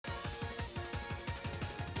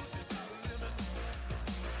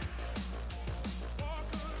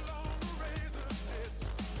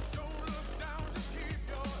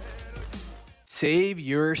Save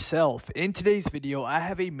yourself. In today's video, I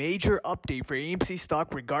have a major update for AMC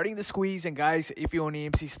stock regarding the squeeze. And guys, if you own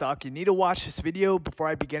AMC stock, you need to watch this video. Before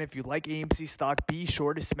I begin, if you like AMC stock, be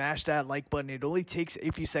sure to smash that like button. It only takes a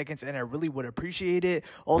few seconds and I really would appreciate it.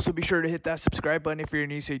 Also, be sure to hit that subscribe button if you're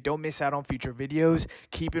new so you don't miss out on future videos.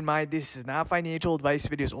 Keep in mind, this is not financial advice.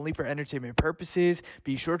 Videos only for entertainment purposes.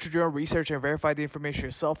 Be sure to do your research and verify the information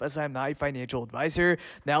yourself, as I am not a financial advisor.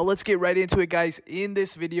 Now, let's get right into it, guys. In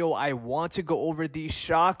this video, I want to go over the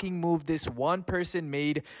shocking move this one person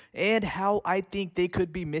made and how I think they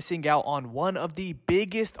could be missing out on one of the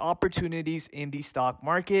biggest opportunities in the stock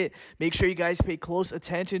market. Make sure you guys pay close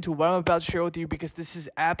attention to what I'm about to share with you because this is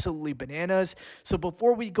absolutely bananas. So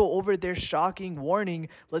before we go over their shocking warning,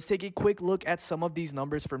 let's take a quick look at some of these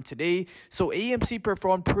numbers from today. So AMC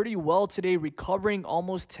performed pretty well today, recovering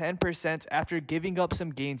almost 10% after giving up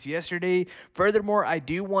some gains yesterday. Furthermore, I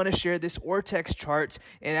do want to share this Ortex chart,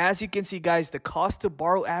 and as you can see, guys, the cost to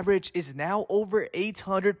borrow average is now over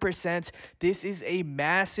 800%. This is a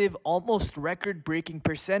massive, almost record-breaking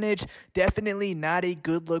percentage. Definitely not a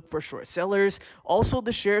good look for short sellers. Also,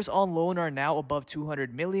 the shares on loan are now above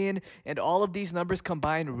 200 million, and all of these numbers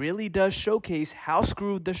combined really does showcase how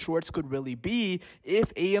screwed the shorts could really be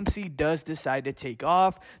if AMC does decide to take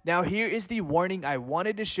off. Now, here is the warning I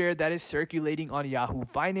wanted to share that is circulating on Yahoo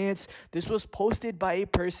Finance. This was posted by a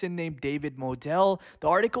person named David Modell. The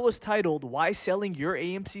article is titled, "Why Selling Your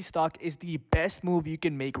AMC Stock is the Best Move You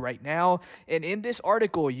Can Make Right Now." And in this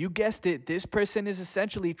article, you guessed it, this person is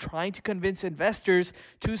essentially trying to convince investors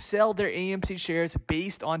to sell their AMC shares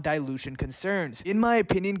based on dilution concerns. In my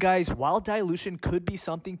opinion, guys, while dilution could be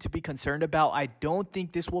something to be concerned about, I don't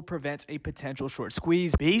think this will prevent a potential short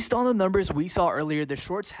squeeze. Based on the numbers we saw earlier, the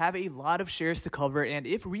shorts have a lot of shares to cover, and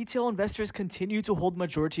if retail investors continue to hold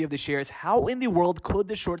majority of the shares, how in the world could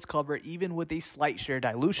the shorts cover even with a slight share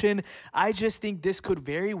dilution? I just think this could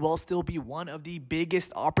very well still be one of the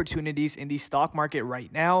biggest opportunities in the stock market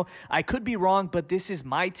right now. I could be wrong, but this is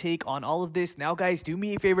my take on all of this. Now, guys, do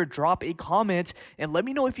me a favor, drop a comment and let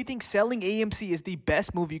me know if you think selling AMC is the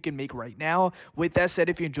best move you can make right now. With that said,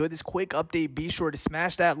 if you enjoyed this quick update, be sure to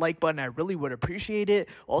smash that like button. I really would appreciate it.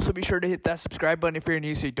 Also, be sure to hit that subscribe button if you're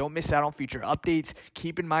new so you don't miss out on future updates.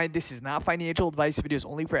 Keep in mind, this is not financial advice. Videos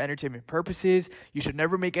only for entertainment purposes. You should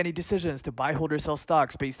never make any decisions to buy, hold, or sell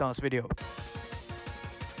stocks based on this video.